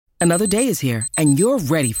Another day is here, and you're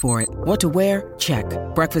ready for it. What to wear? Check.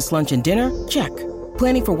 Breakfast, lunch, and dinner? Check.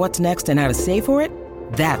 Planning for what's next and how to save for it?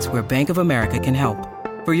 That's where Bank of America can help.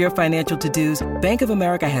 For your financial to-dos, Bank of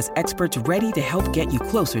America has experts ready to help get you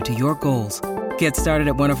closer to your goals. Get started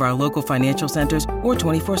at one of our local financial centers or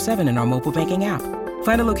 24/7 in our mobile banking app.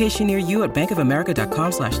 Find a location near you at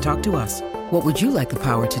bankofamerica.com/talktous. What would you like the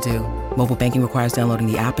power to do? Mobile banking requires downloading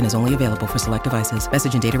the app and is only available for select devices.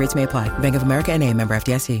 Message and data rates may apply. Bank of America NA, member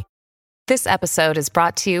FDIC. This episode is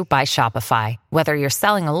brought to you by Shopify. Whether you're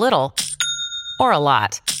selling a little or a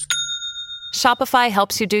lot, Shopify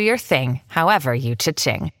helps you do your thing, however you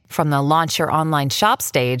cha-ching. From the launch your online shop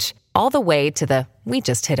stage, all the way to the we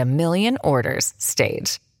just hit 1 million orders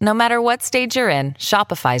stage. No matter what stage you're in,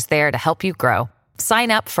 Shopify's there to help you grow.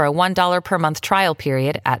 Sign up for a $1 per month trial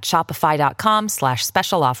period at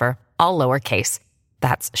shopify.com/special offer, all lowercase.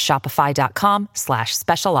 That's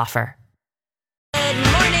shopify.com/special offer. Good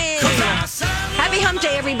morning. Happy hump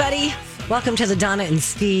day, everybody. Welcome to the Donna and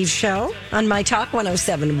Steve show on My Talk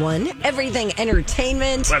 107.1. Everything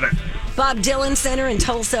Entertainment. Love it. Bob Dylan Center in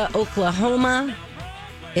Tulsa, Oklahoma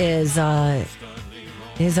is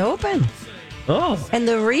open. Oh. And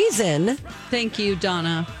the reason... Thank you,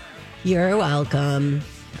 Donna. You're welcome.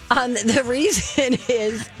 The reason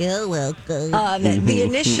is... You're welcome. The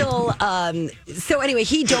initial... so anyway,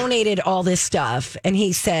 he donated all this stuff, and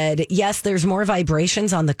he said, yes, there's more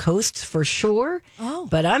vibrations on the coast for sure,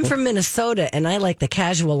 but I'm from Minnesota, and I like the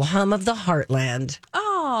casual hum of the heartland.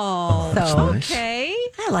 Oh, So, nice. okay.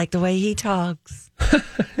 I like the way he talks.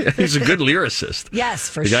 He's a good lyricist. Yes,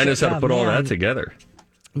 for The sure. guy knows how to Oh, put all man. that together.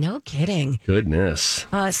 No kidding. Goodness.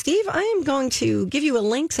 Steve, I am going to give you a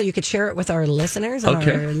link so you could share it with our listeners.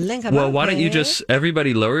 Okay. Our link Well, about why don't you it. just,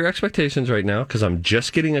 everybody lower your expectations right now, because I'm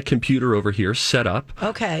just getting a computer over here set up.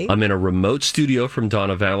 Okay. I'm in a remote studio from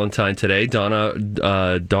Donna Valentine today. Dawn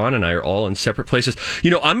and I are all in separate places.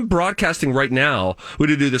 You know, I'm broadcasting right now. We're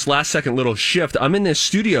going to do this last second little shift. I'm in this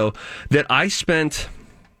studio that I spent...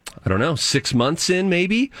 I don't know, 6 months in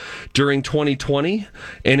maybe during 2020.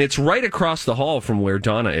 And it's right across the hall from where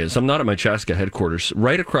Donna is. I'm not at my Chaska headquarters,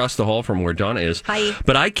 right across the hall from where Donna is. Hi.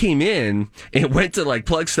 But I came in and went to like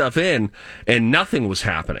plug stuff in and nothing was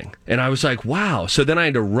happening. And I was like, wow. So then I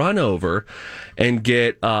had to run over and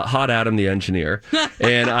get Hot Adam, the engineer.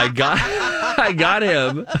 And I got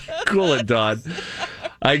him. Cool it, Don.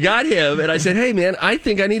 I got him and I said, hey, man, I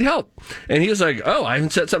think I need help. And he was like, oh, I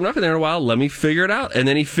haven't set something up in there in a while. Let me figure it out. And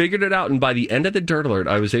then he figured it out. And by the end of the Dirt Alert,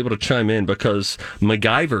 I was able to chime in because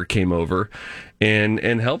MacGyver came over and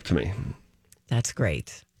helped me. That's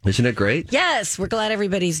great. Isn't it great? Yes, we're glad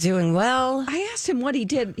everybody's doing well. I asked him what he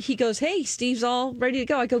did. He goes, hey, Steve's all ready to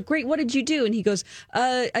go. I go, great. What did you do? And he goes,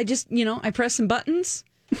 I just, I pressed some buttons.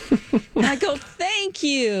 And I go, thank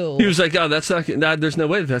you. He was like, oh, that's not, there's no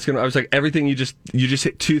way that's going to, I was like, everything, you just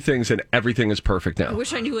hit two things and everything is perfect now. I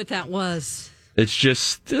wish I knew what that was. It's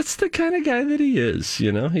the kind of guy that he is,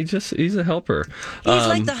 he's a helper. He's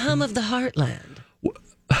like the hum of the heartland.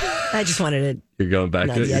 I just wanted to... You're going back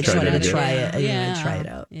to it? I just wanted to again? try it. Yeah. Try it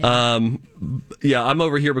out. Yeah. I'm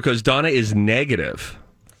over here because Donna is negative.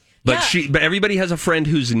 But Yeah. but everybody has a friend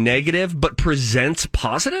who's negative but presents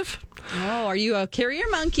positive. Oh, are you a carrier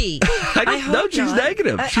monkey? I don't know. hope She's not.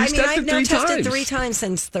 negative. She's tested I've now 3 tested times. 3 times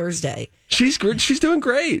since Thursday. She's good. She's doing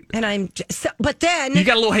great. And but then... You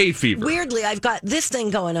got a little hay fever. Weirdly, I've got this thing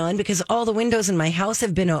going on because all the windows in my house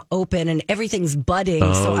have been open and everything's budding.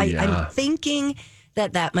 So I'm thinking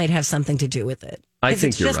that might have something to do with it. I 'Cause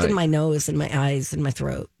think it's you're just right. in my nose and my eyes and my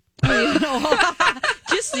throat.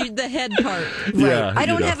 Just the head part. Yeah, I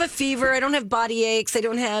don't have a fever. I don't have body aches. I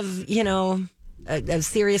don't have, a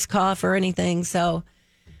serious cough or anything. So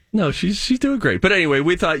No, she's doing great. But anyway,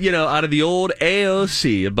 we thought, out of the old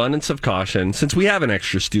AOC, abundance of caution, since we have an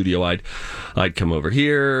extra studio, I'd come over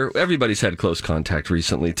here. Everybody's had close contact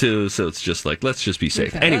recently too, so it's just like, let's just be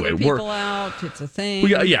safe. We've had Anyway, other people out. It's a thing.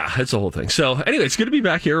 It's a whole thing. So anyway, it's good to be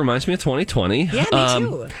back here. Reminds me of 2020. Yeah, me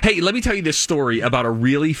too. Hey, let me tell you this story about a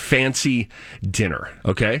really fancy dinner.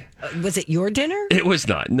 Okay. was it your dinner? It was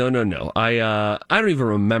not. No. I don't even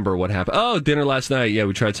remember what happened. Oh, dinner last night. Yeah,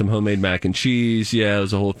 we tried some homemade mac and cheese. Yeah, it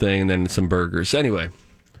was a whole thing, and then some burgers. Anyway,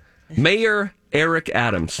 Mayor Eric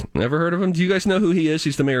Adams. Never heard of him? Do you guys know who he is?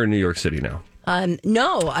 He's the mayor of New York City now.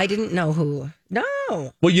 No, I didn't know who.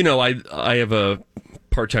 No. Well, I have a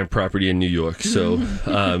part-time property in New York, so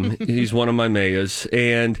he's one of my mayors,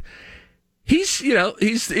 and he's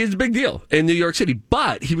a big deal in New York City.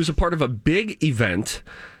 But he was a part of a big event,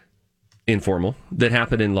 informal, that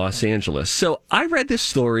happened in Los Angeles. So I read this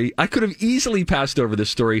story. I could have easily passed over this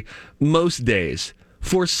story most days.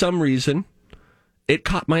 For some reason, it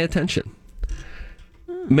caught my attention.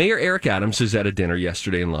 Mayor Eric Adams is at a dinner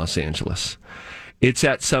yesterday in Los Angeles. It's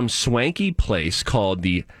at some swanky place called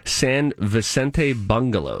the San Vicente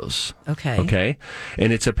Bungalows. Okay.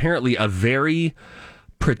 And it's apparently a very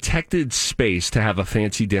protected space to have a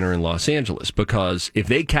fancy dinner in Los Angeles, because if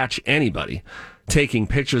they catch anybody taking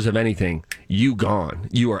pictures of anything, you gone.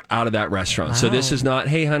 You are out of that restaurant. Wow. So this is not,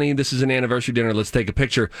 hey, honey, this is an anniversary dinner. Let's take a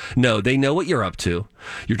picture. No, they know what you're up to.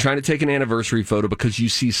 You're trying to take an anniversary photo because you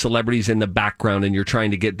see celebrities in the background and you're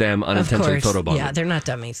trying to get them unintentionally photobombed. Yeah, they're not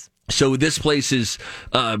dummies. So this place is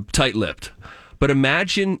tight-lipped. But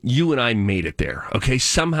imagine you and I made it there, okay?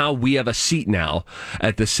 Somehow we have a seat now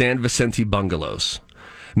at the San Vicente Bungalows.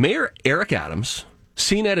 Mayor Eric Adams,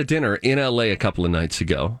 seen at a dinner in L.A. a couple of nights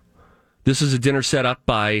ago. This is a dinner set up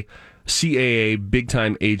by CAA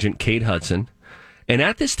big-time agent Kate Hudson. And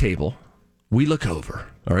at this table, we look over.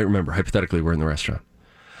 All right, remember, hypothetically, we're in the restaurant.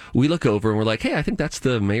 We look over and we're like, hey, I think that's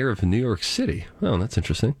the mayor of New York City. Oh, that's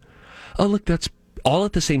interesting. Oh, look, that's all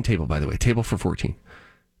at the same table, by the way. Table for 14.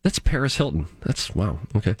 That's Paris Hilton. That's, wow,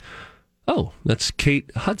 okay. Oh, that's Kate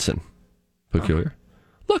Hudson. Peculiar.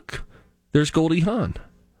 Look, there's Goldie Hawn.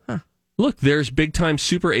 Look, there's big-time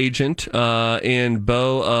super agent and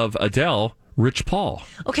beau of Adele, Rich Paul.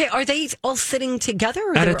 Okay, are they all sitting together?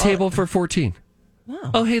 Or at a table for 14.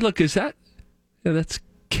 Wow. Oh, hey, look, is that... Yeah, that's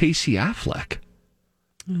Casey Affleck.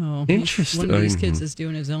 Oh, interesting. One of these kids is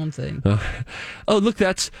doing his own thing. Oh, look,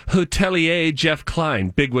 that's hotelier Jeff Klein.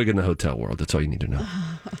 Big wig in the hotel world. That's all you need to know.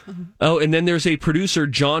 Oh, and then there's a producer,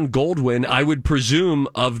 John Goldwyn, I would presume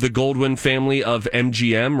of the Goldwyn family of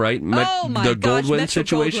MGM, right? The Goldwyn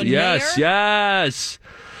situation. Yes.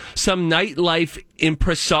 Some nightlife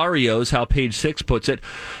impresarios, how Page Six puts it.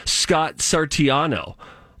 Scott Sartiano,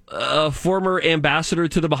 a former ambassador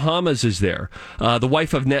to the Bahamas, is there. The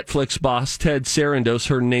wife of Netflix boss Ted Sarandos,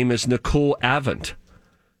 her name is Nicole Avant.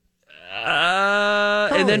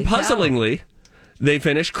 And then puzzlingly, they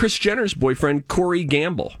finish Kris Jenner's boyfriend, Corey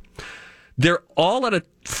Gamble. They're all at a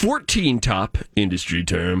 14 top, industry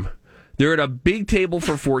term. They're at a big table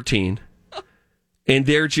for 14, and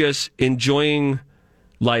they're just enjoying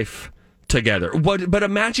life together. But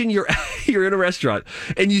imagine you're in a restaurant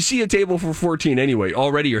and you see a table for 14 anyway.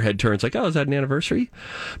 Already your head turns like, oh, is that an anniversary?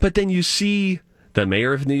 But then you see the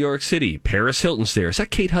mayor of New York City, Paris Hilton's there. Is that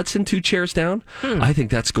Kate Hudson 2 chairs down? I think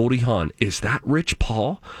that's Goldie Hawn. Is that Rich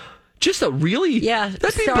Paul? Just a really... Yeah.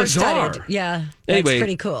 That'd be bizarre. Yeah. That's anyway,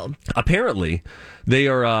 pretty cool. Apparently, they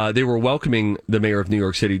were welcoming the mayor of New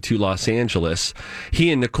York City to Los Angeles.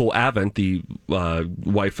 He and Nicole Avant, the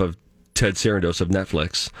wife of Ted Sarandos of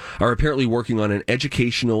Netflix, are apparently working on an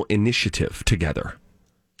educational initiative together.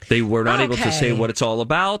 They were not able to say what it's all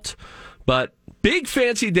about, but big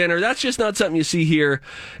fancy dinner, that's just not something you see here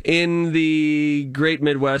in the great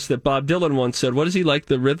Midwest that Bob Dylan once said. What does he like?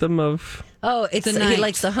 The rhythm of... Oh, he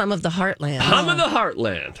likes the hum of the heartland. Hum of the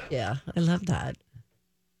heartland. Yeah, I love that.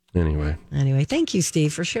 Anyway, thank you,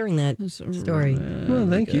 Steve, for sharing that story. Well,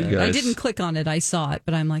 thank you, guys. I didn't click on it. I saw it,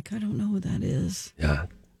 but I'm like, I don't know who that is. Yeah.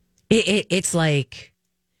 It's like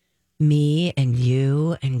me and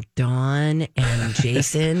you and Dawn and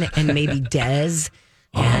Jason and maybe Des.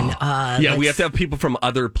 And we have to have people from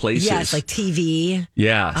other places. Yeah, it's like TV.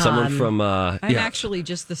 Yeah, someone from... I'm actually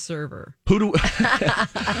just the server. Who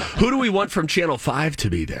do we want from Channel 5 to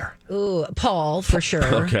be there? Ooh, Paul, for sure.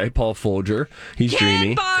 Okay, Paul Folger. He's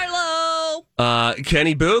dreamy. Ken Barlow.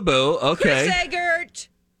 Kenny Boo Boo. Okay. Chris Eggert.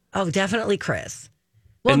 Oh, definitely Chris.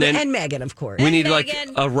 Well, and Megan, of course. We need like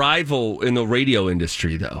a rival in the radio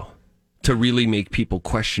industry, though, to really make people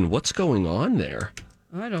question what's going on there.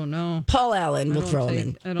 I don't know. Paul Allen, we'll throw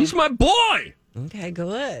him in. He's my boy. Okay,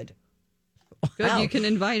 good. Good, wow. You can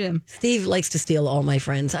invite him. Steve likes to steal all my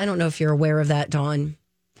friends. I don't know if you're aware of that, Dawn.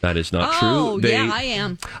 That is not true. Oh, yeah, I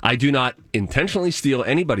am. I do not intentionally steal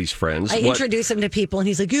anybody's friends. I introduce him to people, and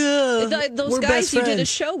he's like, yeah, those guys you did a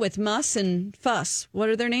show with, Muss and Fuss. What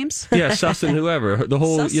are their names? Yeah, Suss and whoever. The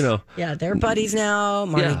whole, Suss? Yeah, they're buddies now.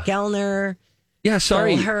 Marty Gellner. Yeah,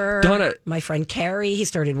 sorry. Donna. My friend Carrie, he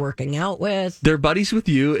started working out with. They're buddies with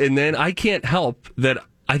you, and then I can't help that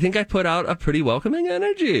I think I put out a pretty welcoming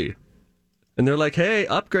energy. And they're like, hey,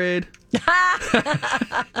 upgrade.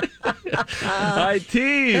 I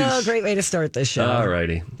tease. Oh, great way to start this show. All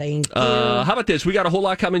righty. Thank you. How about this? We got a whole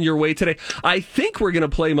lot coming your way today. I think we're going to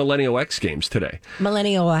play Millennial X Games today.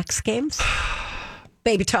 Millennial X Games?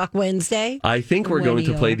 Baby Talk Wednesday? I think we're going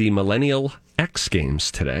to play the Millennial X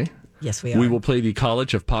Games today. Yes, we are. We will play the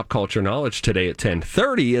College of Pop Culture Knowledge today at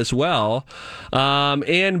 10:30 as well.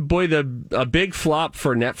 And boy, a big flop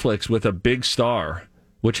for Netflix with a big star,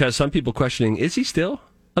 which has some people questioning, is he still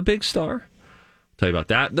a big star? Tell you about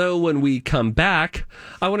that, though, when we come back.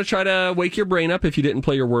 I want to try to wake your brain up if you didn't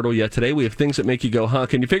play your Wordle yet today. We have things that make you go, huh?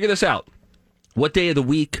 Can you figure this out? What day of the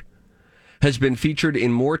week has been featured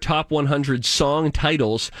in more top 100 song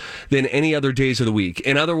titles than any other days of the week?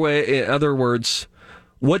 In other words,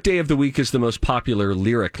 what day of the week is the most popular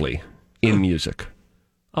lyrically in music?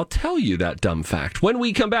 I'll tell you that dumb fact. When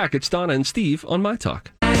we come back, it's Donna and Steve on My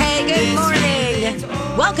Talk. Hey, good morning.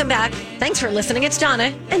 Welcome back. Thanks for listening. It's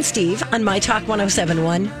Donna and Steve on My Talk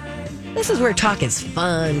 1071. This is where talk is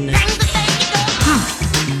fun. Things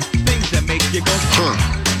that make you go,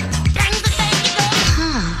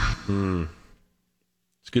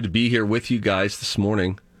 It's good to be here with you guys this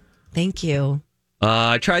morning. Thank you.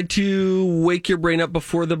 I tried to wake your brain up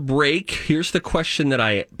before the break. Here's the question that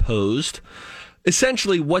I posed.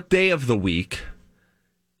 Essentially, what day of the week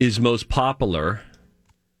is most popular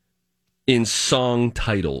in song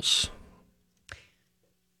titles?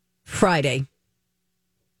 Friday.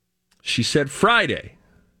 She said Friday.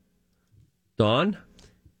 Dawn?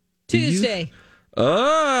 Tuesday.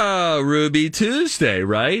 Oh, Ruby Tuesday,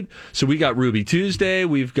 right? So we got Ruby Tuesday.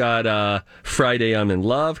 We've got Friday I'm in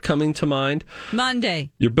Love coming to mind.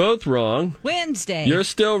 Monday. You're both wrong. Wednesday. You're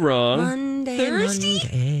still wrong. Monday.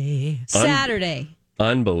 Thursday? Saturday.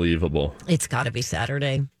 Unbelievable. It's got to be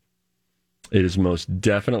Saturday. It is most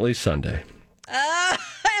definitely Sunday.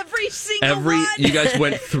 Every single one. You guys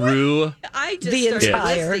went through. I just the started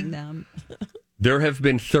entire. listing them. There have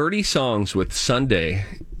been 30 songs with Sunday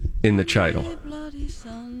in the title. Bloody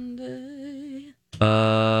Sunday.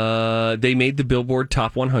 They made the Billboard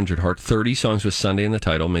Top 100. 30 songs with Sunday in the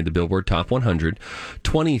title made the Billboard Top 100.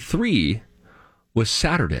 23 was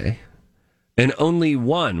Saturday, and only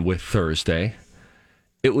one with Thursday.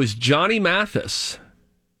 It was Johnny Mathis,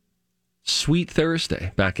 Sweet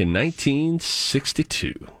Thursday, back in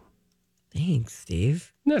 1962. Thanks,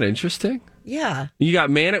 Steve. Isn't that interesting? Yeah. You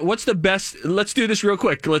got Manic. What's the best? Let's do this real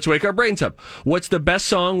quick. Let's wake our brains up. What's the best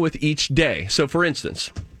song with each day? So, for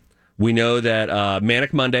instance, we know that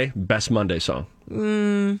Manic Monday, best Monday song.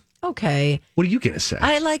 Okay. What are you going to say?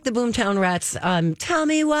 I like the Boomtown Rats. Tell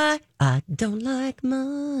me why I don't like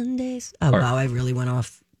Mondays. Oh, wow. I really went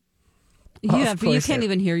off. You can't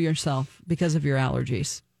even hear yourself because of your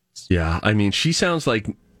allergies. Yeah. I mean, she sounds like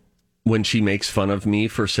when she makes fun of me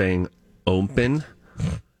for saying open.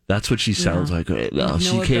 That's what she sounds like right now.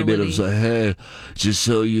 She came in and was like, hey, just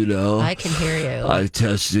so you know. I can hear you. I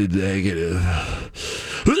tested negative.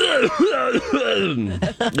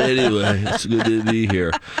 Anyway, it's good to be here.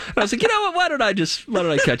 And I was like, you know what? Why don't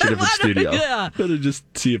I catch a different studio? Yeah. Better just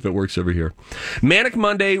see if it works over here. Manic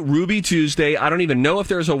Monday, Ruby Tuesday. I don't even know if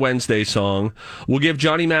there's a Wednesday song. We'll give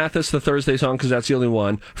Johnny Mathis the Thursday song because that's the only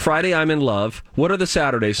one. Friday, I'm in Love. What are the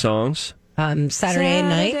Saturday songs? Saturday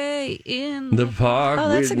night. In The park. Oh,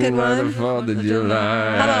 that's a good one. The 4th of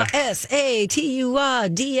July. How about SATURDAY?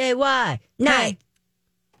 Night.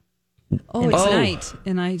 Oh, it's night.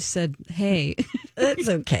 And I said, hey. That's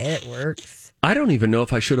okay. It works. I don't even know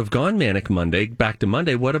if I should have gone Manic Monday back to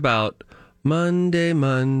Monday. What about Monday,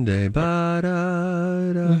 ba-da-da?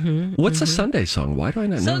 What's a Sunday song? Why do I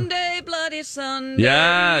not know? Sunday, bloody Sunday.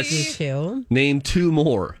 Yes. Me too. Name two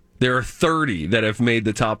more. There are 30 that have made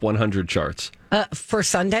the top 100 charts. For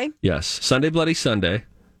Sunday? Yes. Sunday, Bloody Sunday.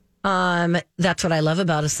 That's what I love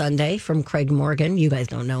about a Sunday from Craig Morgan. You guys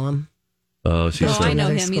don't know him. Oh, I know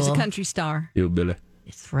another him. He's a school. country star. You Billy.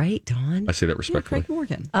 It's right, Dawn. I say that Yeah, respectfully. Craig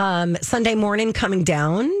Morgan. Sunday Morning Coming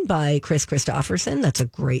Down by Chris Christopherson. That's a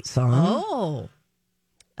great song. Oh.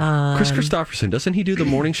 Chris Christopherson, doesn't he do the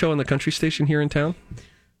morning show on the country station here in town?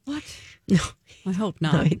 What? No, I hope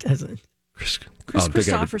no, not. he doesn't. Chris I'm thinking of a-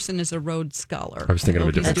 Christopherson is a Rhodes Scholar. I was thinking of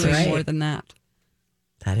a hope different He's doing person. more than that.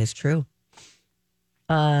 That is true.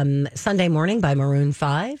 Sunday Morning by Maroon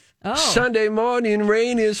 5. Oh. Sunday morning,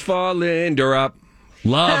 rain is falling. Durap.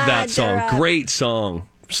 Love that song. Durap. Great song.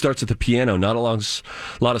 Starts at the piano. Not a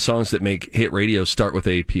lot of songs that make hit radio start with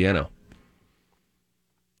a piano.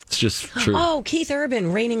 It's just true. Oh, Keith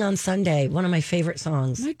Urban, Raining on Sunday. One of my favorite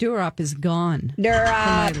songs. My Durop is gone.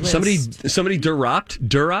 Durap. From my list. Somebody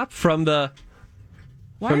Durap from the.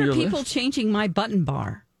 Why from are your people list? changing my button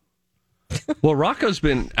bar? Well, Rocco's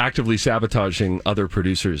been actively sabotaging other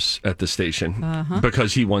producers at the station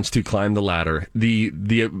because he wants to climb the ladder. The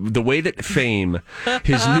way that fame,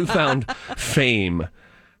 his newfound fame,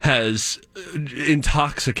 has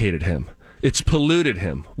intoxicated him. It's polluted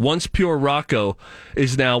him. Once pure Rocco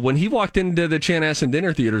is now. When he walked into the Chanhassen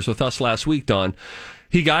Dinner Theaters with us last week, Dawn,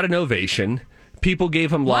 he got an ovation. People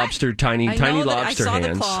gave him lobster, tiny lobster I saw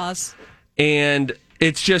hands, the claws. and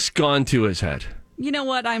it's just gone to his head. You know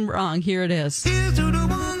what? I'm wrong. Here it is.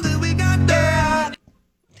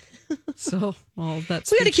 So, well,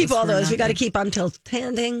 that's We got to keep speechless all for those. We got to nothing. keep I'm till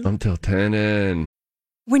tending. Until 10 and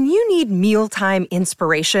When you need mealtime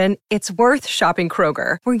inspiration, it's worth shopping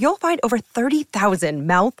Kroger, where you'll find over 30,000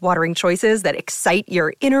 mouthwatering choices that excite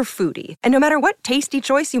your inner foodie. And no matter what tasty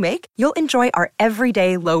choice you make, you'll enjoy our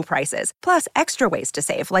everyday low prices, plus extra ways to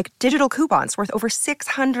save, like digital coupons worth over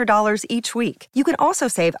 $600 each week. You can also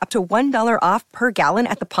save up to $1 off per gallon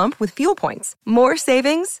at the pump with fuel points. More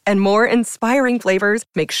savings and more inspiring flavors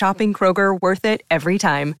make shopping Kroger worth it every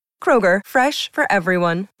time. Kroger, fresh for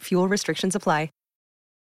everyone. Fuel restrictions apply.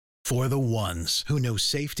 For the ones who know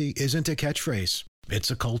safety isn't a catchphrase,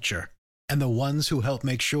 it's a culture. And the ones who help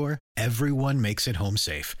make sure everyone makes it home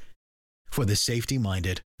safe. For the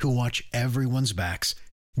safety-minded who watch everyone's backs,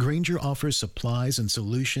 Grainger offers supplies and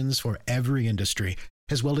solutions for every industry,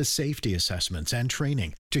 as well as safety assessments and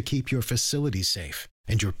training to keep your facilities safe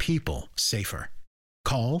and your people safer.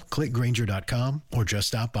 Call, click Grainger.com, or just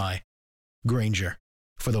stop by. Grainger,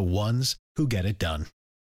 for the ones who get it done.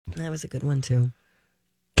 That was a good one, too.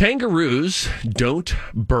 kangaroos don't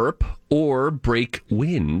burp or break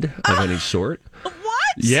wind of any sort. What?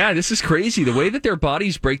 Yeah, this is crazy. The way that their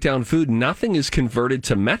bodies break down food, nothing is converted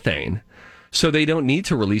to methane, so they don't need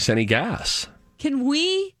to release any gas. Can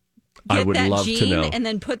we I get would that love to gene know. and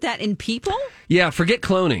then put that in people? Yeah, forget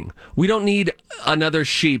cloning. We don't need another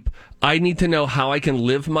sheep. I need to know how I can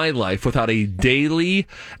live my life without a daily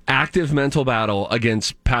active mental battle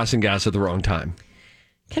against passing gas at the wrong time.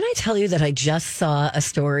 Can I tell you that I just saw a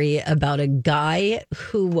story about a guy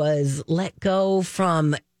who was let go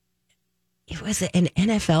from, it was an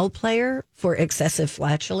NFL player for excessive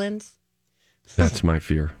flatulence? That's my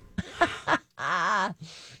fear.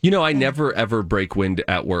 You know, I never ever break wind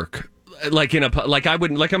at work. Like I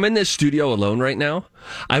wouldn't, like I'm in this studio alone right now.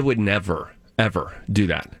 I would never ever do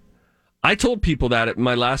that. I told people that at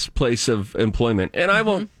my last place of employment, and I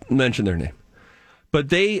won't mention their name.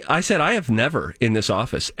 But I said, I have never in this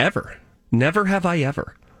office, ever, never have I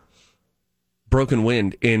ever broken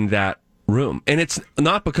wind in that room. And it's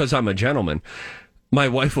not because I'm a gentleman. My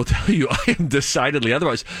wife will tell you I am decidedly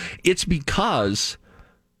otherwise. It's because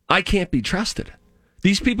I can't be trusted.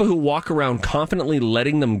 These people who walk around confidently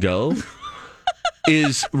letting them go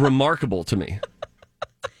is remarkable to me.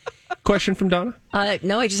 Question from Donna?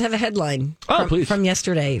 No, I just have a headline. Please. From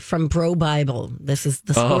yesterday from Bro Bible. This is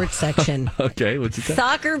the sports section. Okay, what's it say?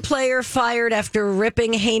 Soccer player fired after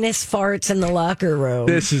ripping heinous farts in the locker room.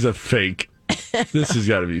 This is a fake. This has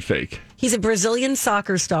got to be fake. He's a Brazilian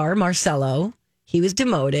soccer star, Marcelo. He was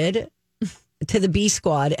demoted to the B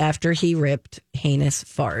squad after he ripped heinous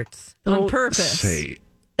farts. On purpose.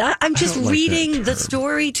 I'm just don't like reading that the term.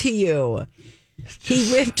 story to you.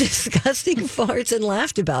 He ripped disgusting farts and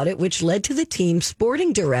laughed about it, which led to the team's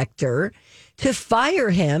sporting director to fire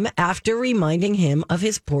him after reminding him of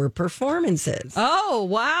his poor performances. Oh,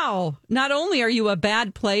 wow. Not only are you a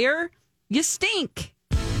bad player, you stink.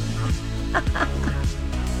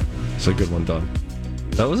 It's a good one, Don.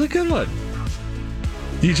 That was a good one.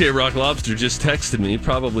 DJ Rock Lobster just texted me,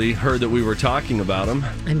 probably heard that we were talking about him.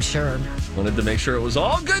 I'm sure. Wanted to make sure it was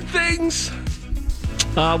all good things.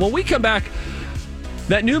 When we come back,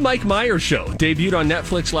 that new Mike Myers show debuted on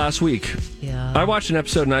Netflix last week. Yeah. I watched an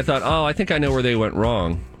episode and I thought, I think I know where they went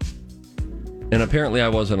wrong. And apparently I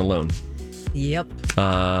wasn't alone. Yep.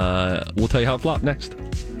 We'll tell you how it flopped next.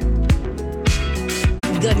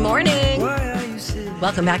 Good morning.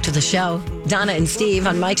 Welcome back to the show. Donna and Steve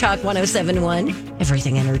on My Talk 107.1,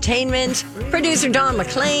 Everything Entertainment. Producer Dawn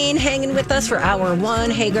McClain hanging with us for hour one.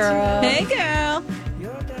 Hey, girl. Hey, girl.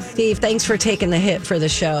 Steve, thanks for taking the hit for the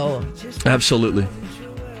show. Absolutely.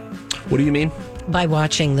 What do you mean? By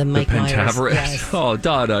watching the Mike Myers. Pentaverate. Yes. Oh,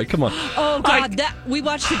 Donna, come on. Oh, God, we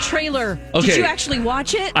watched the trailer. Okay. Did you actually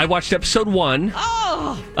watch it? I watched episode 1.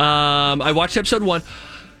 Oh. I watched episode 1.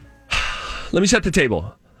 Let me set the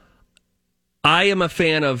table. I am a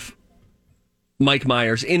fan of Mike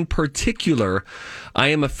Myers. In particular, I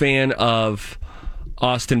am a fan of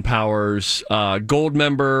Austin Powers.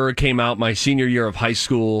 Goldmember came out my senior year of high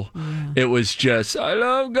school. Yeah. It was just, I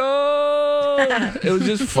love Gold. It was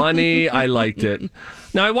just funny. I liked it.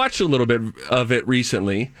 Now, I watched a little bit of it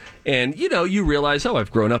recently, and, you realize,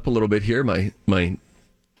 I've grown up a little bit here. My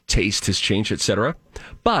taste has changed, etc.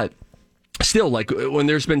 But still, like, when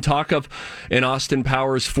there's been talk of an Austin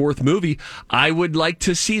Powers 4th movie, I would like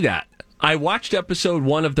to see that. I watched episode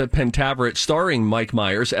 1 of the Pentaverate starring Mike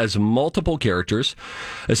Myers as multiple characters.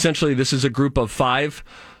 Essentially, this is a group of 5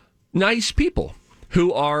 nice people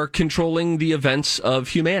who are controlling the events of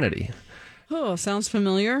humanity. Oh, sounds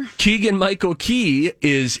familiar. Keegan-Michael Key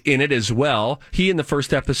is in it as well. He, in the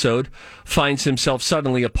first episode, finds himself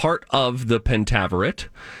suddenly a part of the Pentaverate.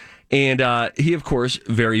 And he, of course,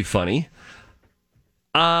 very funny.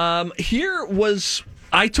 I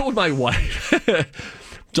told my wife,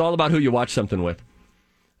 it's all about who you watch something with.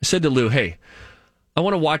 I said to Lou, hey, I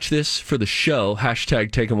want to watch this for the show,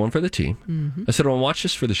 hashtag taking one for the team. Mm-hmm. I said, I want to watch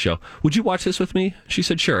this for the show. Would you watch this with me? She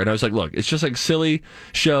said, sure. And I was like, look, it's just like a silly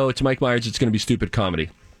show. It's Mike Myers. It's going to be stupid comedy.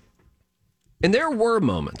 And there were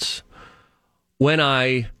moments when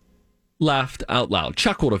I laughed out loud,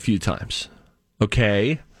 chuckled a few times.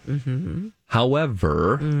 Okay. Mm-hmm.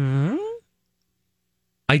 However,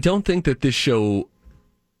 I don't think that this show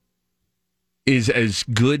is as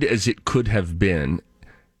good as it could have been.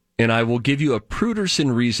 And I will give you a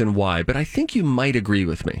Pruderson reason why, but I think you might agree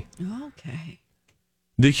with me. Okay.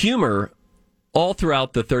 The humor all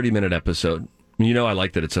throughout the 30-minute episode, you know I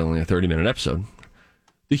like that it's only a 30-minute episode.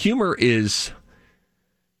 The humor is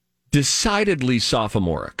decidedly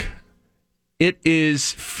sophomoric. It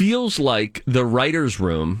feels like the writer's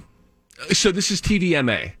room. So this is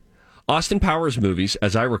TVMA. Austin Powers movies,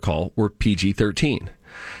 as I recall, were PG-13.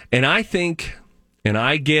 And I think, and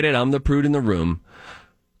I get it, I'm the prude in the room,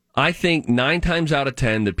 I think 9 times out of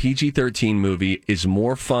 10, the PG-13 movie is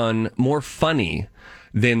more funny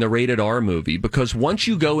than the rated R movie. Because once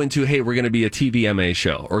you go into, hey, we're going to be a TVMA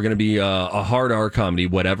show, or going to be a hard R comedy,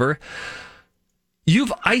 whatever,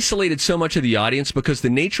 you've isolated so much of the audience because the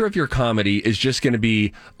nature of your comedy is just going to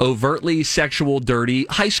be overtly sexual, dirty,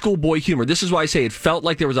 high school boy humor. This is why I say it felt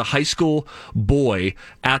like there was a high school boy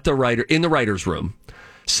in the writer's room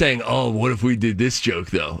saying, oh, what if we did this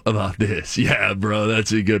joke, though, about this? Yeah, bro,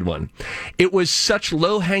 that's a good one. It was such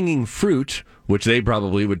low-hanging fruit, which they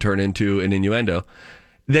probably would turn into an innuendo,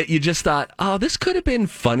 that you just thought, oh, this could have been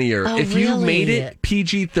funnier. If you made it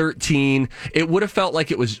PG-13, it would have felt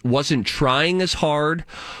like it wasn't trying as hard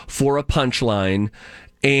for a punchline,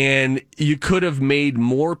 and you could have made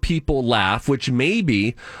more people laugh, which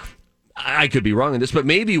maybe, I could be wrong in this, but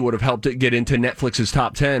maybe would have helped it get into Netflix's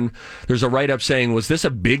top 10. There's a write-up saying, was this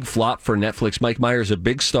a big flop for Netflix? Mike Myers, a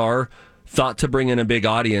big star, thought to bring in a big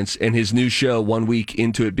audience, and his new show, 1 week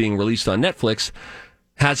into it being released on Netflix,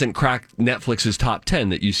 hasn't cracked Netflix's top 10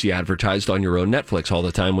 that you see advertised on your own Netflix all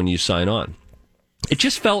the time when you sign on. It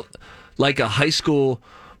just felt like a high school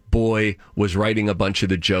boy was writing a bunch of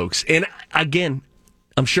the jokes. And again,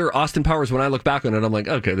 I'm sure Austin Powers, when I look back on it, I'm like,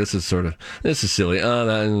 okay, this is silly.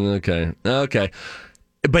 Okay.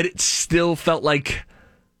 But it still felt like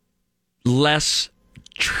less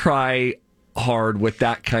try hard with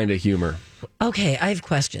that kind of humor. Okay, I have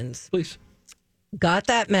questions. Please. Got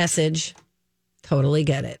that message. Totally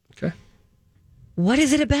get it. Okay. What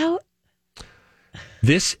is it about?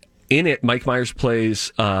 In it, Mike Myers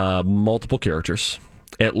plays multiple characters,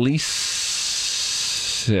 at least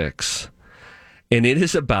 6. And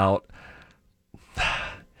it's about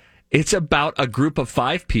a group of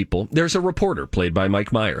 5 people. There's a reporter played by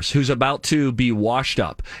Mike Myers who's about to be washed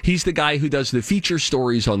up. He's the guy who does the feature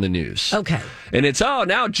stories on the news. Okay. And it's,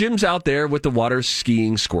 now Jim's out there with the water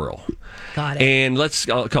skiing squirrel. Got it. And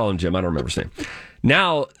I'll call him Jim. I don't remember his name.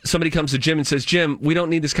 Now somebody comes to Jim and says, Jim, we don't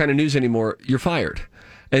need this kind of news anymore. You're fired.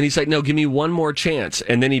 And he's like, no, give me one more chance.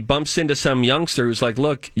 And then he bumps into some youngster who's like,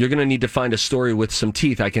 look, you're going to need to find a story with some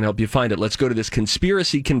teeth. I can help you find it. Let's go to this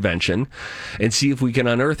conspiracy convention and see if we can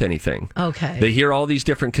unearth anything. Okay. They hear all these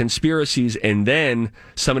different conspiracies, and then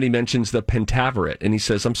somebody mentions the Pentaverate. And he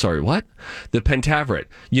says, I'm sorry, what? The Pentaverate.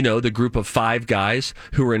 You know, the group of 5 guys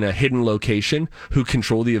who are in a hidden location who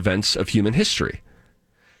control the events of human history.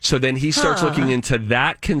 So then he starts looking into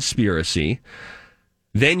that conspiracy.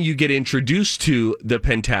 Then you get introduced to the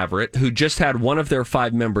Pentaverate, who just had one of their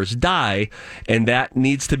 5 members die, and that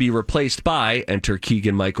needs to be replaced by, enter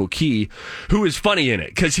Keegan-Michael Key, who is funny in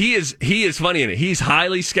it, because he is funny in it. He's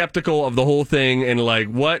highly skeptical of the whole thing, and like,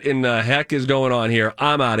 what in the heck is going on here?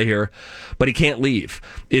 I'm out of here. But he can't leave.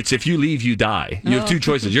 It's if you leave, you die. You have 2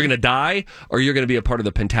 choices. You're going to die, or you're going to be a part of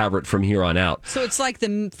the Pentaverate from here on out. So it's like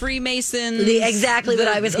the Freemasons. Exactly what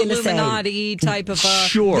I was going to say. Illuminati type of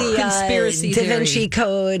sure. Conspiracy Da Vinci theory.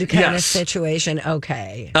 Code kind of situation.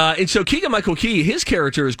 Okay. And so Keegan-Michael Key, his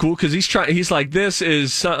character is cool because he's like, this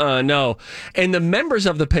is no. And the members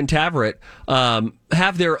of the Pentaverate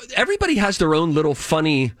everybody has their own little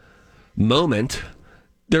funny moment.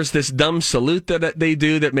 There's this dumb salute that they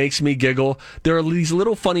do that makes me giggle. There are these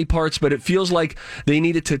little funny parts, but it feels like they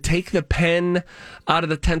needed to take the pen out of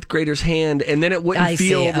the 10th grader's hand, and then it wouldn't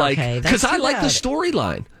feel like... Because I like the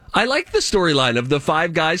storyline. I like the storyline of the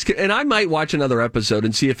 5 guys, and I might watch another episode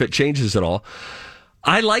and see if it changes at all.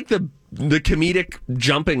 I like the comedic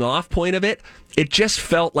jumping off point of it. It just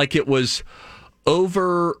felt like it was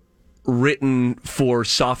overwritten for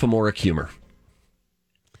sophomoric humor.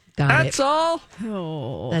 That's all.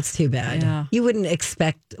 Oh, That's too bad. Yeah. You wouldn't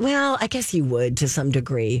expect, well, I guess you would to some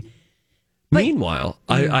degree. Meanwhile,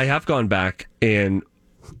 I have gone back and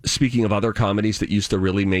speaking of other comedies that used to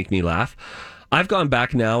really make me laugh, I've gone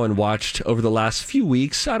back now and watched over the last few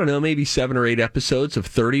weeks, I don't know, maybe 7 or 8 episodes of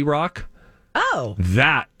 30 Rock. Oh.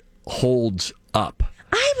 That holds up.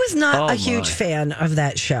 I was not a huge fan of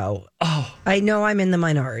that show. Oh. I know I'm in the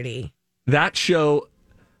minority. That show,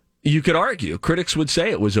 you could argue, critics would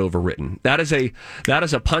say it was overwritten. That is a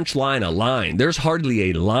punchline, a line. There's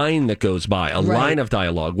hardly a line that goes by, a line of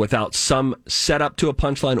dialogue without some setup to a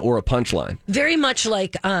punchline or a punchline. Very much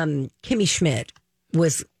like Kimmy Schmidt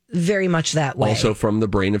was very much that way. Also from the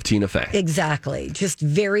brain of Tina Fey. Exactly. Just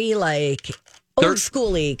very like old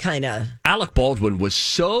schooly kind of. Alec Baldwin was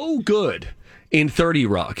so good in 30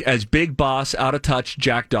 Rock as Big Boss, out of touch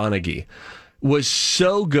Jack Donaghy. Was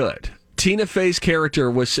so good. Tina Fey's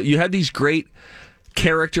character was, you had these great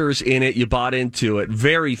characters in it. You bought into it.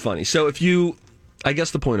 Very funny. So I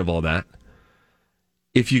guess the point of all that,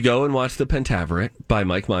 if you go and watch The Pentaverate by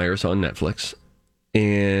Mike Myers on Netflix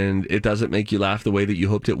and it doesn't make you laugh the way that you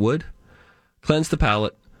hoped it would, cleanse the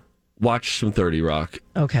palate, watch some 30 Rock.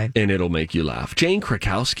 Okay. And it'll make you laugh. Jane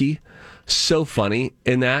Krakowski, so funny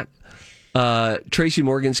in that. Tracy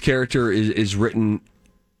Morgan's character is written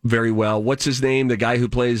very well. What's his name? The guy who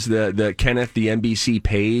plays the Kenneth, the NBC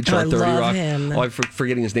Page on 30 love Rock. him. Oh, I'm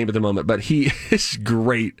forgetting his name at the moment, but he is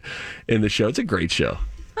great in the show. It's a great show.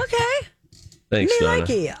 Okay. Thanks, Donna.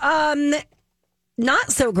 Mikey.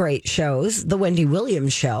 Not so great shows. The Wendy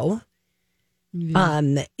Williams show.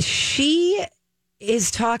 She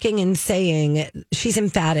is talking and saying she's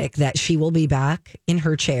emphatic that she will be back in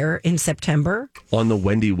her chair in September. On the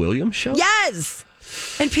Wendy Williams show? Yes.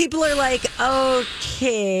 And people are like,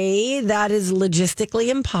 okay, that is logistically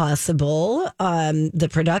impossible. The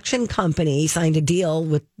production company signed a deal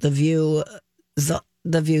with the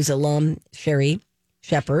View's alum, Sherry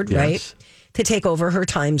Shepherd, right? To take over her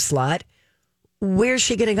time slot. Where's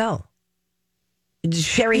she going to go?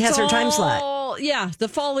 Sherry has her time slot. Yeah, the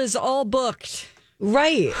fall is all booked.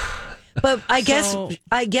 Right. But I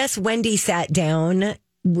guess Wendy sat down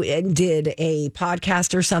and did a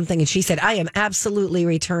podcast or something, and she said, I am absolutely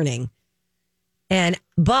returning.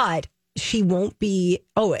 But she won't be,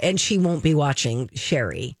 and she won't be watching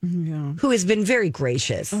Sherry, who has been very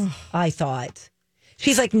gracious, I thought.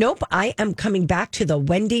 She's like, nope, I am coming back to the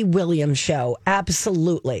Wendy Williams show.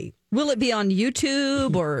 Absolutely. Will it be on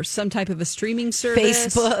YouTube or some type of a streaming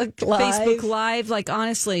service? Facebook Live. Like,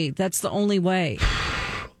 honestly, that's the only way.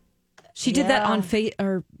 She did that on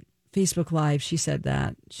Facebook Live. She said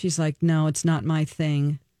that. She's like, no, it's not my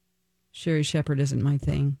thing. Sherry Shepherd isn't my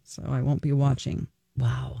thing, so I won't be watching.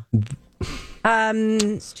 Wow.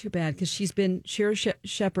 It's too bad because Sherry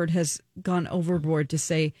Shepherd has gone overboard to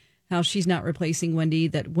say how she's not replacing Wendy,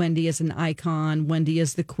 that Wendy is an icon, Wendy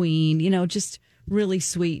is the queen, just really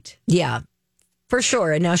sweet. Yeah, for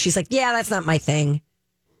sure. And now she's like, yeah, that's not my thing.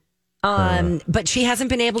 But she hasn't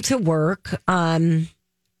been able to work. I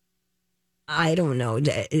don't know.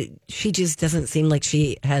 She just doesn't seem like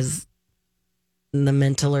she has the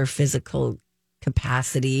mental or physical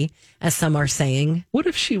capacity, as some are saying. What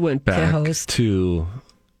if she went back to,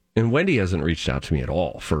 and Wendy hasn't reached out to me at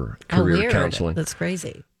all for career counseling. That's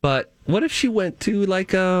crazy. But what if she went to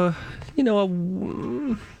like a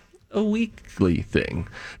weekly thing?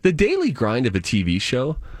 The daily grind of a TV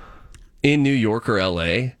show in New York or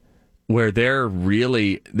LA, where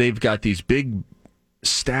they've got these big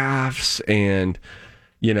staffs and,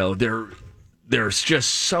 there's just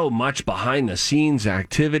so much behind the scenes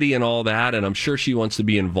activity and all that. And I'm sure she wants to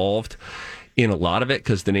be involved in a lot of it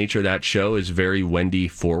because the nature of that show is very Wendy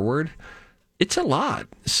forward. It's a lot.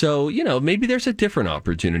 So, maybe there's a different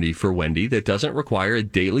opportunity for Wendy that doesn't require a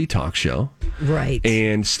daily talk show. Right.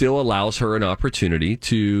 And still allows her an opportunity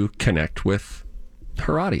to connect with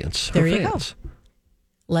her audience, her fans. Go.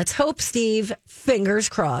 Let's hope, Steve. Fingers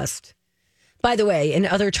crossed. By the way, in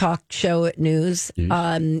other talk show news,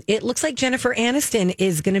 it looks like Jennifer Aniston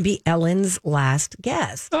is going to be Ellen's last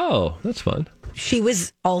guest. Oh, that's fun. She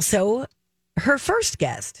was also her first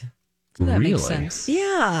guest. That makes sense.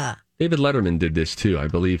 Yeah. David Letterman did this too. I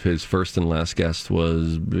believe his first and last guest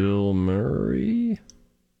was Bill Murray.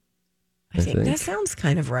 I think that sounds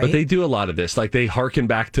kind of right. But they do a lot of this. Like they hearken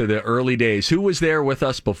back to the early days. Who was there with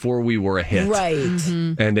us before we were a hit? Right.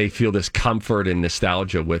 Mm-hmm. And they feel this comfort and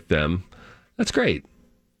nostalgia with them. That's great.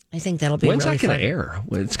 I think that'll be When's really that going fun. to air?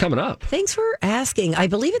 It's coming up. Thanks for asking. I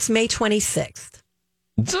believe it's May 26th.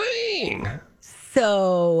 Dang.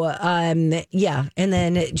 So, yeah. And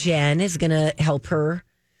then Jen is going to help her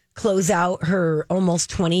close out her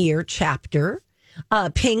almost 20-year chapter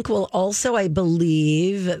Pink will also, I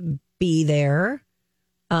believe, be there.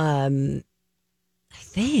 I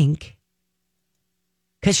think.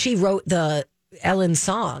 Because she wrote the Ellen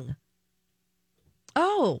song.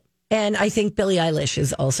 Oh. And I think Billie Eilish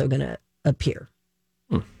is also going to appear.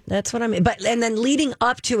 That's what I mean. And then leading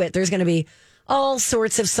up to it, there's going to be all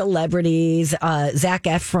sorts of celebrities. Zac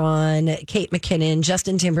Efron, Kate McKinnon,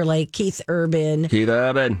 Justin Timberlake, Keith Urban,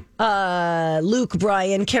 Luke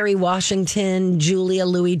Bryan, Kerry Washington, Julia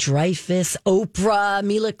Louis-Dreyfus, Oprah,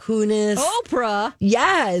 Mila Kunis. Oprah?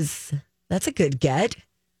 Yes. That's a good get.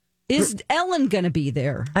 Is Ellen going to be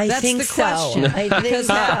there? That's the question. I think Because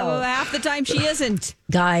so. half the time she isn't.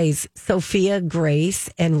 Guys, Sophia, Grace,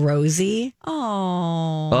 and Rosie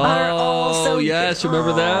are also... yes,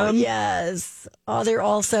 remember them? Yes. Oh, they're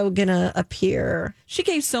also going to appear. She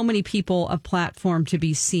gave so many people a platform to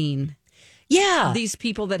be seen. Yeah. These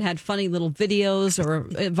people that had funny little videos or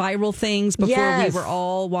viral things before we were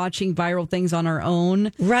all watching viral things on our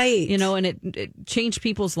own. Right. You know, and it changed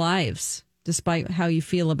people's lives. Despite how you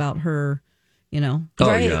feel about her, you know. Oh,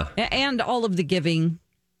 right. yeah. And all of the giving.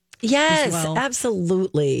 Yes, as well.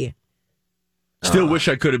 Absolutely. Still wish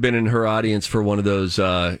I could have been in her audience for one of those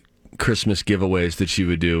Christmas giveaways that she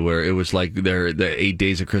would do where it was like the 8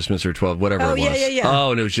 days of Christmas or 12, whatever it was. Yeah. Oh,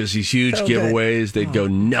 and it was just these huge giveaways. They'd go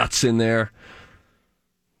nuts in there.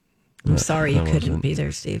 I'm sorry you couldn't be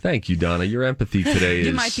there, Steve. Thank you, Donna. Your empathy today is...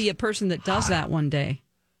 You might be a person that does that one day.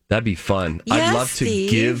 That'd be fun. Yes, I'd love to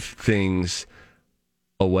Steve. give things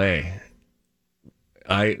away.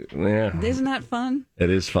 Isn't that fun? It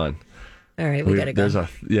is fun. All right, we got to go. Dawn.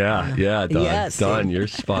 Yes, Dawn, Steve. you're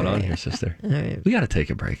spot on here, sister. All right. We got to take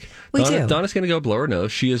a break. We do. Donna's going to go blow her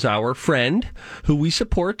nose. She is our friend who we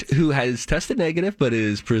support, who has tested negative but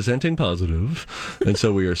is presenting positive. And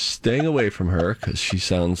so we are staying away from her because she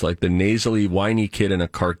sounds like the nasally, whiny kid in a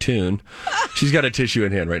cartoon. She's got a tissue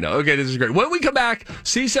in hand right now. Okay, this is great. When we come back,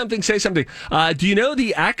 see something, say something. Do you know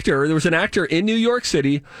the actor? There was an actor in New York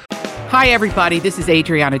City. Hi, everybody. This is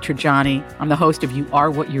Adriana Trajani. I'm the host of You Are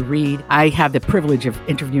What You Read. I have the privilege of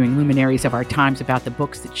interviewing luminaries of our times about the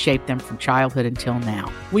books that shaped them from childhood until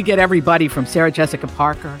now. We get everybody from Sarah Jessica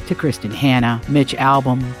Parker to Kristen Hanna, Mitch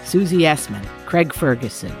Albom, Susie Essman, Craig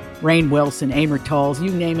Ferguson, Rainn Wilson, Amor Tolls,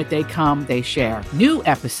 you name it, they come, they share. New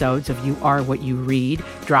episodes of You Are What You Read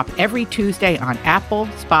drop every Tuesday on Apple,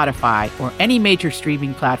 Spotify, or any major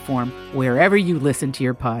streaming platform wherever you listen to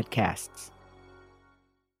your podcasts.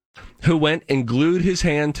 Who went and glued his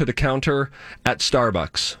hand to the counter at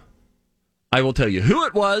Starbucks. I will tell you who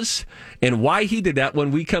it was and why he did that when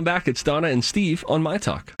we come back. It's Donna and Steve on My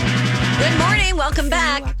Talk. Good morning. Welcome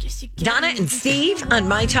back. Donna and Steve on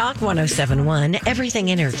My Talk 107.1,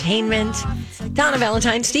 Everything Entertainment. Donna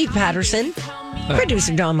Valentine, Steve Patterson,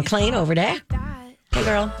 producer Dawn McClain over there. Hey,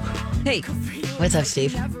 girl. Hey. What's up,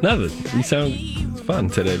 Steve? Nothing. You sound fun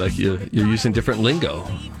today, like you're using different lingo.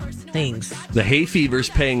 Thanks. The hay fever's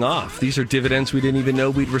paying off. These are dividends we didn't even know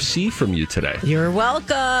we'd receive from you today. You're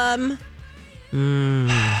welcome.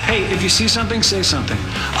 Hey, if you see something, say something.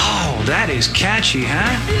 Oh, that is catchy, huh?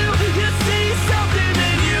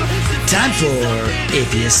 Time for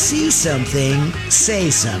If You See Something, Say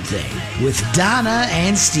Something with Donna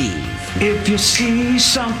and Steve. If you see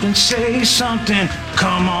something, say something.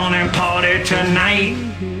 Come on and party tonight.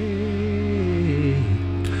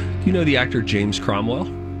 You know the actor James Cromwell?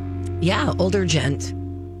 Yeah, older gent.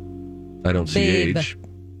 I don't see Babe. age.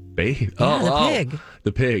 Babe. Yeah, the pig.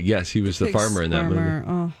 The pig, yes. He was the farmer in that movie.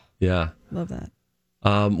 Oh, Yeah. love that.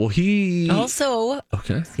 Well, he... Also,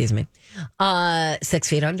 Okay. excuse me, 6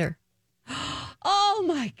 Feet Under, Oh,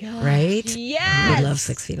 my God. right? Yes. We love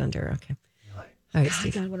 6 Feet Under. Okay. All right, Oh, my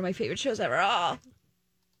Steve. God, one of my favorite shows ever. Oh.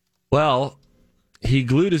 Well, he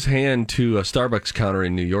glued his hand to a Starbucks counter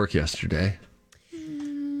in New York yesterday.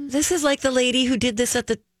 This is like the lady who did this at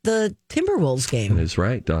the Timberwolves That game. is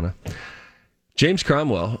right, Donna. James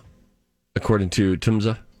Cromwell, according to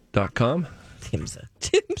Timza.com, Tim's.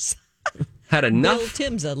 had Bill enough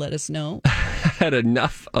Timza let us know. had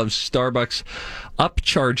enough of Starbucks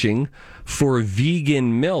upcharging for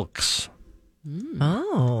vegan milks.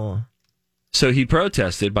 Oh. So he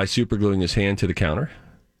protested by supergluing his hand to the counter.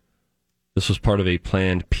 This was part of a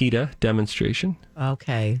planned PETA demonstration.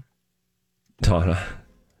 Okay. Donna.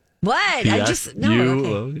 What? Yes, I just no.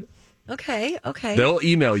 you, Okay. They'll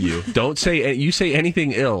email you. Don't say you say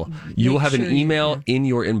anything ill. You will have an email in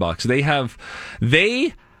your inbox.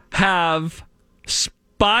 They have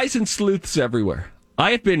spies and sleuths everywhere.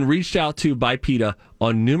 I have been reached out to by PETA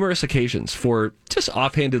on numerous occasions for just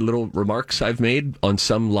offhanded little remarks I've made on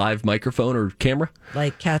some live microphone or camera.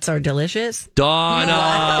 Like cats are delicious.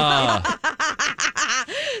 Donna.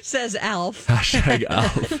 Says Alf. Hashtag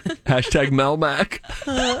Alf. Hashtag Melmac.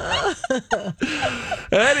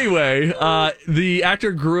 Anyway, the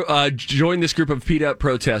actor joined this group of PETA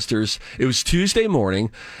protesters. It was Tuesday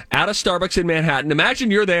morning at a Starbucks in Manhattan.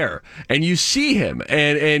 Imagine you're there and you see him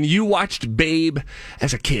and you watched Babe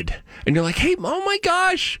as a kid. And you're like, hey, oh my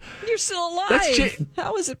gosh. You're still alive.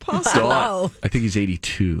 How is it possible? Wow. I think he's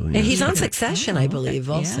 82. And he's on Succession, I believe,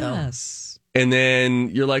 also. Yes. And then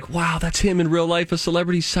you're like, wow, that's him in real life, a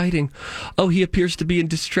celebrity sighting. Oh, he appears to be in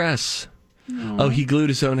distress. Oh, he glued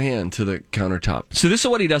his own hand to the countertop. So this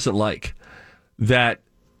is what he doesn't like, that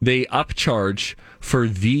they upcharge for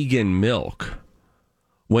vegan milk,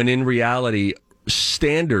 when in reality,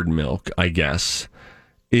 standard milk, I guess,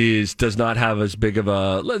 does not have as big of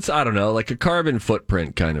a, like a carbon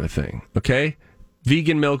footprint kind of a thing, okay?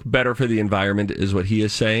 Vegan milk, better for the environment, is what he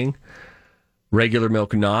is saying. Regular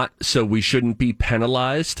milk, not. So we shouldn't be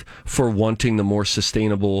penalized for wanting the more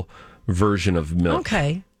sustainable version of milk.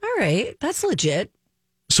 Okay. All right. That's legit.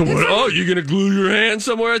 So what? Oh, you're going to glue your hand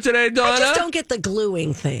somewhere today, Donna? I just don't get the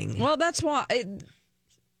gluing thing. Well, that's why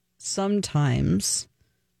sometimes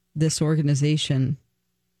this organization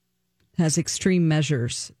has extreme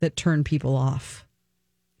measures that turn people off.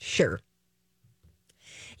 Sure.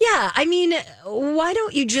 Yeah. I mean, why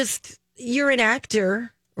don't you just, you're an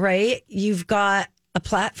actor, right? You've got a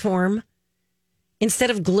platform. Instead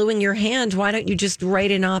of gluing your hand, why don't you just write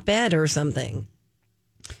an op-ed or something?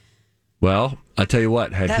 Well, I'll tell you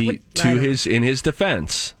what, in his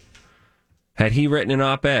defense, had he written an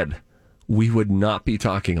op-ed, we would not be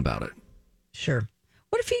talking about it. Sure.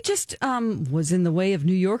 What if he just was in the way of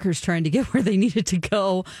New Yorkers trying to get where they needed to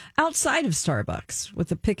go outside of Starbucks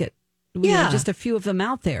with a picket? Just a few of them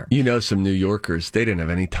out there. You know, some New Yorkers, they didn't have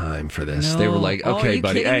any time for this. No. They were like, okay,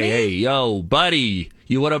 buddy, yo, buddy,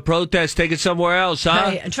 you want to protest? Take it somewhere else,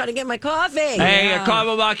 huh? Hey, I'm trying to get my coffee. Hey, a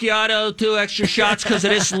caramel macchiato, 2 extra shots because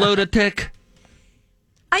of this lunatic.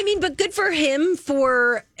 I mean, but good for him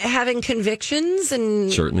for having convictions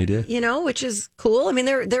and certainly did. You know, which is cool. I mean,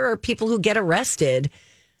 there are people who get arrested.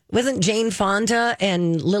 Wasn't Jane Fonda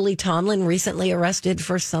and Lily Tomlin recently arrested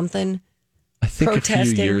for something? I think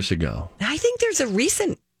protesting? A few years ago. I think there's a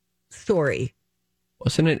recent story.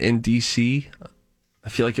 Wasn't it in D.C.? I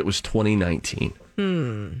feel like it was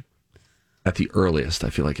 2019. At the earliest,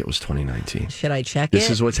 I feel like it was 2019. Should I check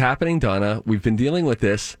This is what's happening, Donna. We've been dealing with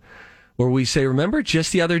this. Where we say, remember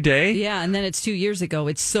just the other day? Yeah, and then it's 2 years ago.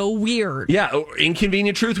 It's so weird. Yeah,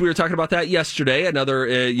 Inconvenient Truth. We were talking about that yesterday.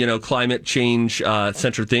 Another, climate change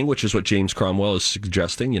centered thing, which is what James Cromwell is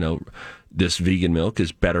suggesting. You know, this vegan milk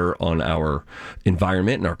is better on our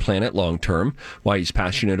environment and our planet long term. Why he's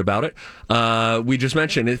passionate about it. We just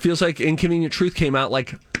mentioned, it feels like Inconvenient Truth came out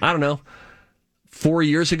 4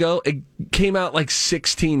 years ago. It came out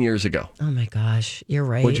 16 years ago. Oh my gosh, you're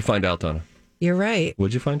right. What'd you find out, Donna? You're right.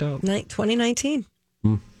 What'd you find out? 2019.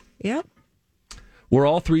 Yep. We're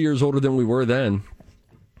all 3 years older than we were then.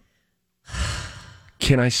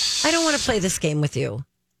 I don't want to play this game with you.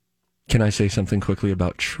 Can I say something quickly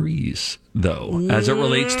about trees, though, as it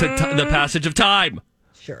relates to the passage of time?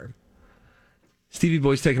 Sure. Stevie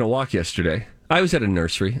Boy's taking a walk yesterday. I was at a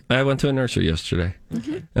nursery. I went to a nursery yesterday,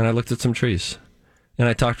 and I looked at some trees. And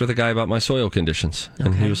I talked with a guy about my soil conditions,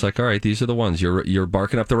 and he was like, all right, these are the ones. You're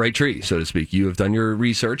barking up the right tree, so to speak. You have done your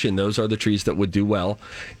research, and those are the trees that would do well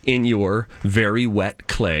in your very wet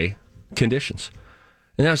clay conditions.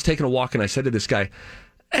 And I was taking a walk, and I said to this guy,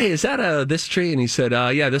 hey, is that this tree? And he said,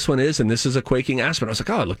 yeah, this one is, and this is a quaking aspen. I was like,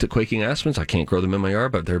 I looked at quaking aspens. I can't grow them in my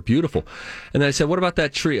yard, but they're beautiful. And then I said, what about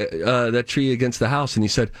that tree against the house? And he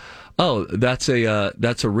said, oh, that's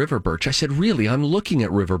a river birch. I said, really? I'm looking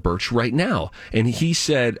at river birch right now. And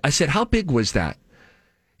I said, how big was that?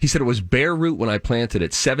 He said it was bare root when I planted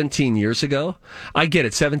it 17 years ago. I get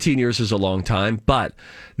it. 17 years is a long time, but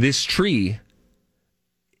this tree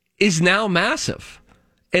is now massive.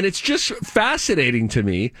 And it's just fascinating to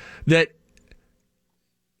me that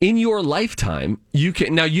in your lifetime, you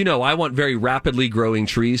can... Now, I want very rapidly growing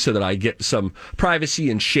trees so that I get some privacy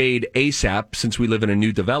and shade ASAP since we live in a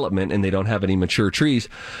new development and they don't have any mature trees.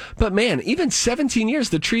 But man, even 17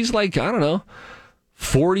 years, the tree's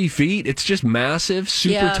 40 feet. It's just massive,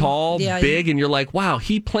 super tall, big. And you're like, wow,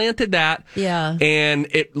 he planted that. Yeah. And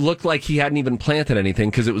it looked like he hadn't even planted anything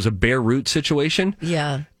because it was a bare root situation.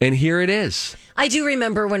 Yeah. And here it is. I do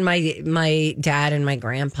remember when my dad and my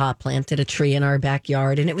grandpa planted a tree in our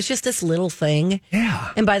backyard, and it was just this little thing.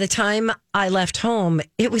 Yeah. And by the time I left home,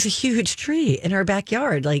 it was a huge tree in our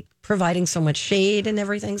backyard, providing so much shade and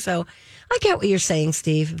everything. So I get what you're saying,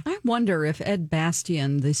 Steve. I wonder if Ed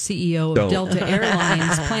Bastian, the CEO of Delta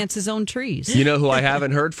Airlines, plants his own trees. You know who I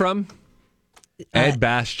haven't heard from? Ed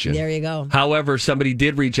Bastian. There you go. However, somebody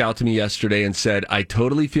did reach out to me yesterday and said, I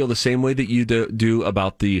totally feel the same way that you do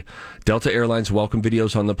about the Delta Airlines welcome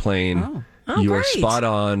videos on the plane. You are spot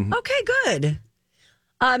on. Okay, good.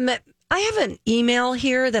 I have an email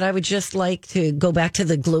here that I would just like to go back to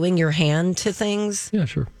the gluing your hand to things. Yeah,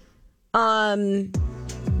 sure.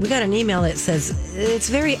 We got an email that says, it's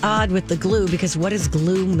very odd with the glue because what is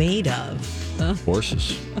glue made of?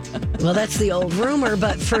 Horses. Well, that's the old rumor,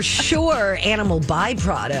 but for sure, animal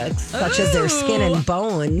byproducts, such as their skin and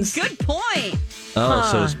bones. Good point.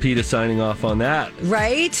 So is PETA signing off on that?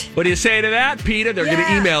 Right? What do you say to that, PETA? They're going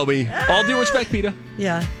to email me. All due respect, PETA.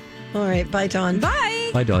 Yeah. All right. Bye, Dawn.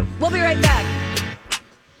 Bye. Bye, Dawn. We'll be right back.